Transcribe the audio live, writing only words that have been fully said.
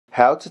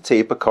How to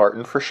tape a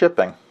carton for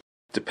shipping.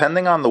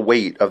 Depending on the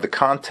weight of the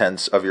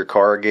contents of your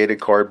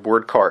corrugated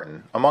cardboard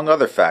carton, among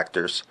other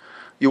factors,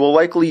 you will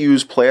likely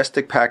use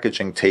plastic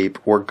packaging tape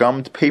or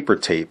gummed paper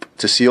tape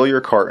to seal your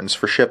cartons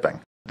for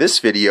shipping. This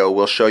video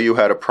will show you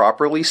how to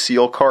properly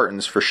seal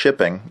cartons for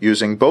shipping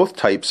using both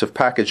types of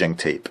packaging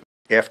tape.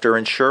 After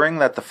ensuring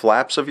that the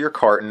flaps of your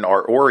carton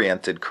are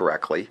oriented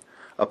correctly,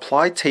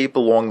 apply tape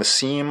along the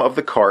seam of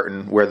the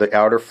carton where the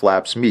outer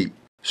flaps meet.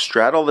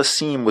 Straddle the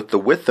seam with the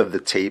width of the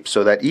tape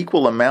so that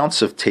equal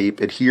amounts of tape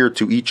adhere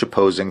to each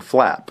opposing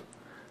flap.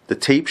 The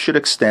tape should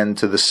extend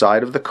to the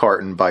side of the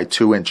carton by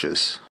 2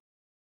 inches.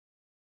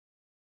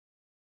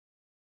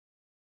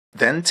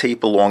 Then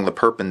tape along the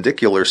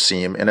perpendicular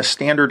seam in a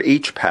standard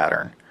H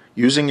pattern,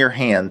 using your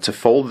hand to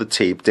fold the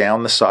tape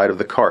down the side of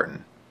the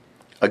carton.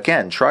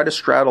 Again, try to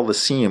straddle the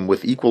seam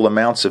with equal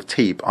amounts of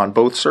tape on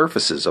both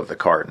surfaces of the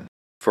carton.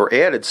 For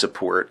added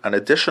support, an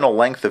additional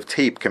length of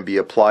tape can be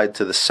applied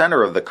to the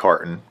center of the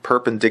carton,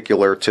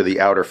 perpendicular to the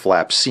outer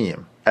flap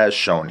seam, as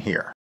shown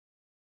here.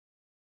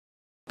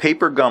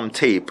 Paper gum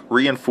tape,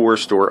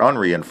 reinforced or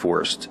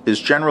unreinforced,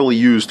 is generally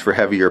used for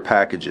heavier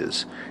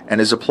packages, and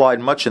is applied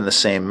much in the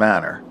same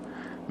manner.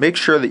 Make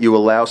sure that you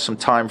allow some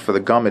time for the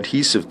gum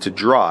adhesive to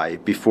dry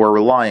before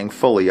relying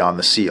fully on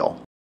the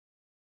seal.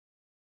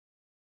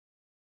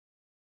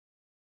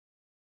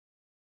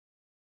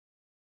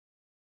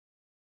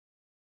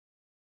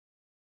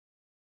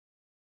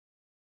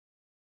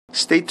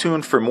 Stay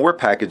tuned for more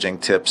packaging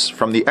tips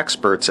from the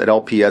experts at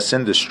LPS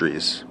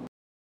Industries.